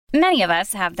Many of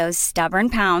us have those stubborn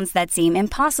pounds that seem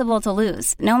impossible to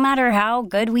lose, no matter how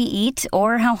good we eat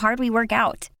or how hard we work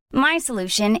out. My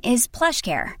solution is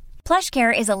PlushCare.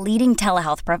 PlushCare is a leading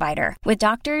telehealth provider with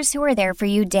doctors who are there for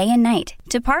you day and night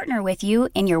to partner with you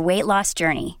in your weight loss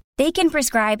journey. They can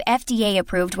prescribe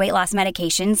FDA-approved weight loss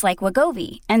medications like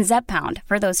Wegovy and Zepbound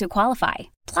for those who qualify.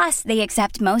 Plus, they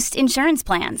accept most insurance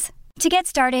plans. To get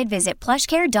started, visit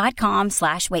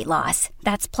plushcare.com/weightloss.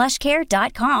 That's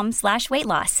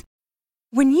plushcare.com/weightloss.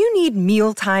 When you need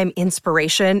mealtime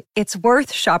inspiration, it's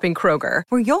worth shopping Kroger,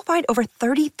 where you'll find over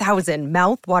 30,000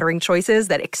 mouth-watering choices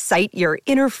that excite your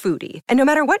inner foodie. And no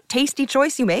matter what tasty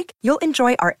choice you make, you'll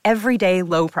enjoy our everyday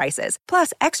low prices,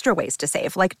 plus extra ways to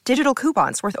save, like digital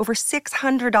coupons worth over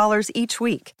 $600 each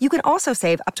week. You can also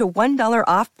save up to $1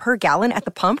 off per gallon at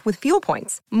the pump with fuel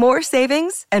points. More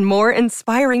savings and more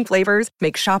inspiring flavors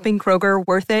make shopping Kroger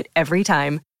worth it every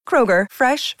time. Kroger,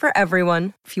 fresh for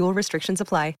everyone. Fuel restrictions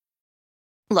apply.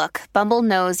 Look, Bumble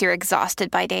knows you're exhausted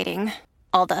by dating.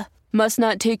 All the, must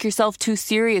not take yourself too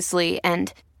seriously,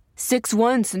 and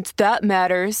 6'1" since that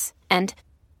matters, and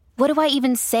what do I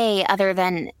even say other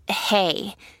than,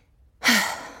 hey?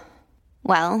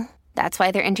 Well, that's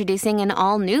why they're introducing an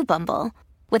all-new Bumble,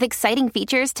 with exciting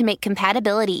features to make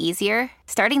compatibility easier,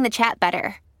 starting the chat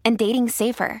better, and dating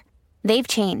safer. They've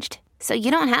changed, so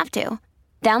you don't have to.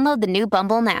 Download the new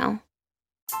Bumble now.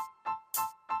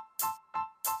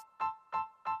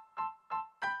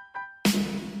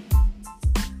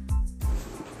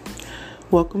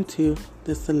 Welcome to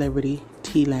the Celebrity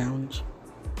Tea Lounge.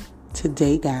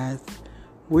 Today, guys,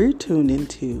 we're tuned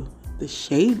into the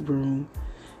Shade Room,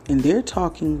 and they're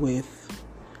talking with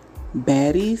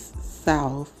Baddies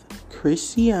South,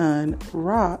 Chrisean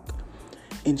Rock,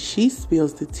 and she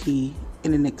spills the tea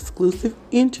in an exclusive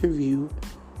interview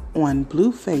on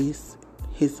Blueface,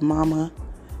 his mama,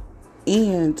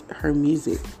 and her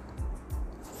music.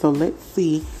 So let's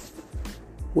see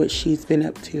what she's been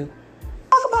up to.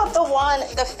 About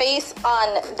the face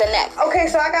on the neck. Okay,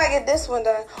 so I gotta get this one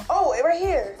done. Oh, right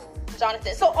here.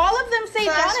 Jonathan. So all of them say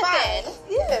Jonathan. Fine.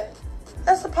 Yeah.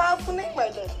 That's a powerful name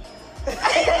right there.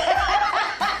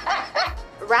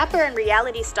 Rapper and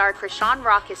reality star Chrisean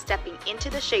Rock is stepping into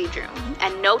the Shade Room,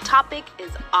 and no topic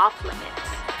is off limits.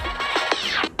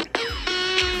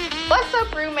 What's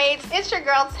up, roommates? It's your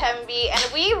girl Tembi, and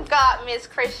we've got Miss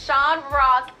Chrisean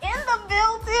Rock in the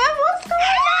building. What's going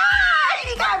on?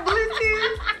 He got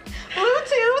Bluetooth.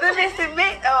 The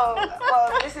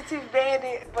Missing Tooth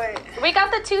Bandit, but we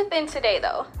got the tooth in today,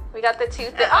 though. We got the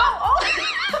tooth in.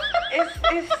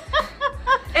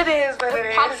 It is what it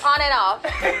is. Pops on and off.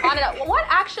 On and off. What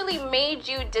actually made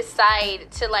you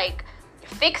decide to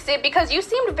fix it? Because you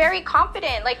seemed very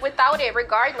confident, without it,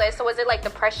 regardless. So was it the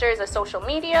pressures of social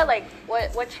media?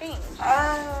 What changed?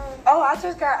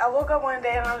 I woke up one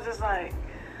day and I was just like,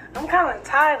 I'm kind of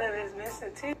tired of this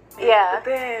missing tooth. Yeah. But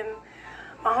then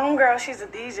my homegirl, she's a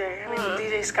DJ. Her name is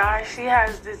DJ Sky. She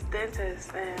has this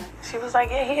dentist, and she was like,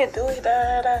 "Yeah, he'll do it,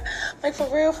 for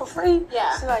real, for free."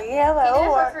 Yeah. She's like, "Yeah, he did it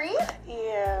for free."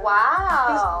 Yeah.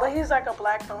 Wow. He's like a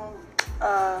black-owned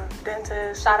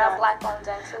dentist. Shout out black-owned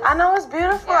dentist. I know, it's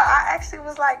beautiful. Yeah. I actually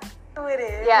was like with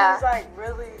it. Yeah. It was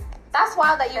really. That's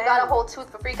wild that you got a whole tooth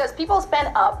for free, because people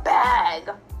spend a bag.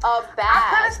 I could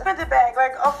have spent a bag.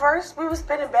 At first, we were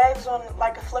spending bags on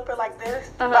a flipper like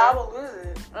this, but I would lose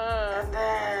it. And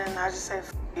then I just said,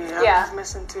 I'm just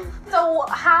missing tooth. So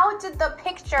how did the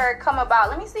picture come about?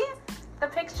 Let me see the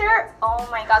picture. Oh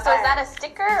my God. So is that a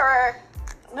sticker or?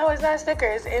 No, it's not a sticker.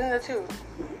 It's in the tooth.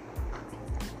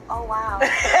 Oh wow.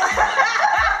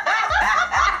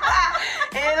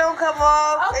 It don't come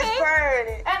off. Okay. It's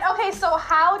permanent. And okay, so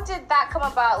how did that come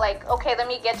about? Okay, let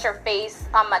me get your face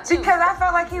on my tooth. Because I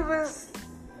felt like he was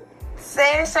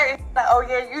saying certain, oh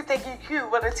yeah, you think you cute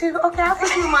with a tooth. Okay, I'll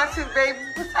put you in my tooth, baby.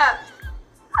 What's up?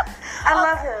 I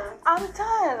love him. I'm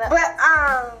done. But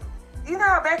you know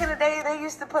how back in the day they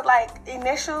used to put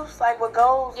initials with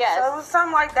goals? Yes. So it was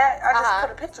something like that. I just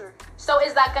put a picture. So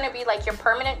is that going to be your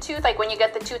permanent tooth? When you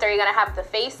get the tooth, are you going to have the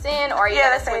face in, or are you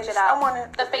going to switch it out? I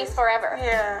want the face forever.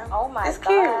 Yeah. Oh my God. It's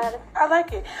cute. I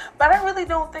like it. But I really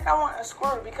don't think I want a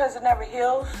squirrel because it never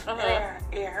heals. And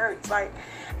it hurts.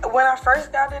 When I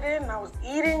first got it in and I was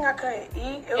eating, I couldn't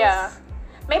eat. It was,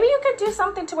 maybe you could do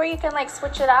something to where you can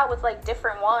switch it out with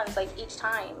different ones each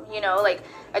time,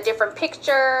 a different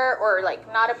picture or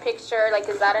not a picture.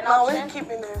 Is that an option? No, we're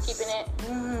keeping this. Keeping it.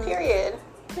 Period.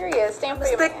 Stamp for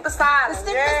Stick beside it.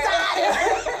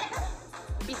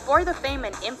 Before the fame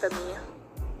and infamy.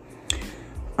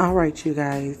 All right, you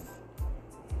guys.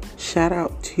 Shout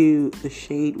out to the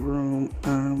Shade Room.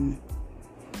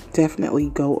 Definitely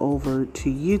go over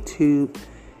to YouTube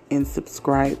and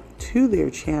subscribe to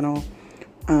their channel.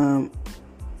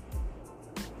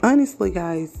 Honestly,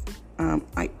 guys,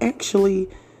 I actually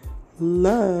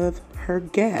love her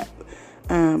gap.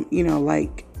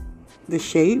 Like the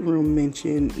Shade Room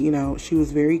mentioned, she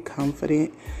was very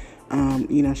confident.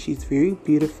 She's very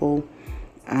beautiful.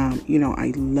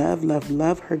 I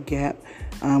love her gap.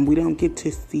 We don't get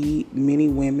to see many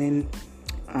women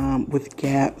with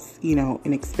gaps,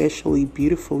 and especially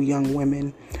beautiful young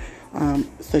women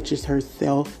such as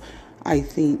herself. I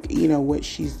think, what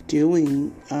she's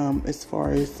doing as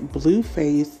far as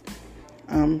Blueface,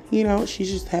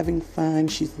 she's just having fun.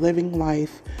 She's living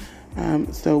life.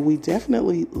 So we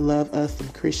definitely love us some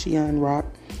Chrisean Rock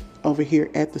over here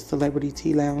at the Celebrity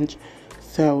Tea Lounge.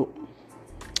 So,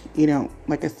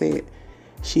 like I said,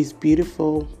 she's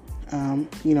beautiful.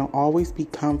 Always be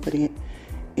confident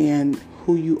in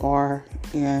who you are,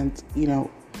 and,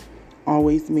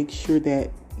 always make sure that,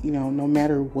 no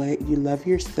matter what, you love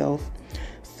yourself.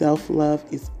 Self-love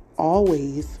is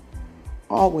always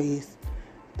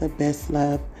the best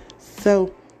love.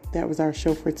 So that was our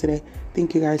show for today.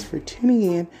 Thank you guys for tuning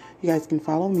in. You guys can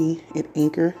follow me at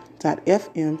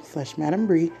anchor.fm/Madam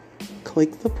Bree.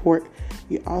 Click support.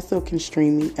 You also can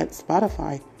stream me at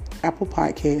Spotify, Apple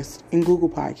Podcasts, and Google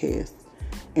Podcasts.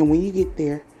 And when you get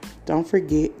there, don't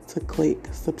forget to click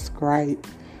subscribe.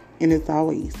 And as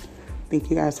always, thank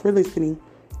you guys for listening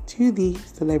to the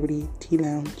Celebrity Tea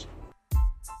Lounge.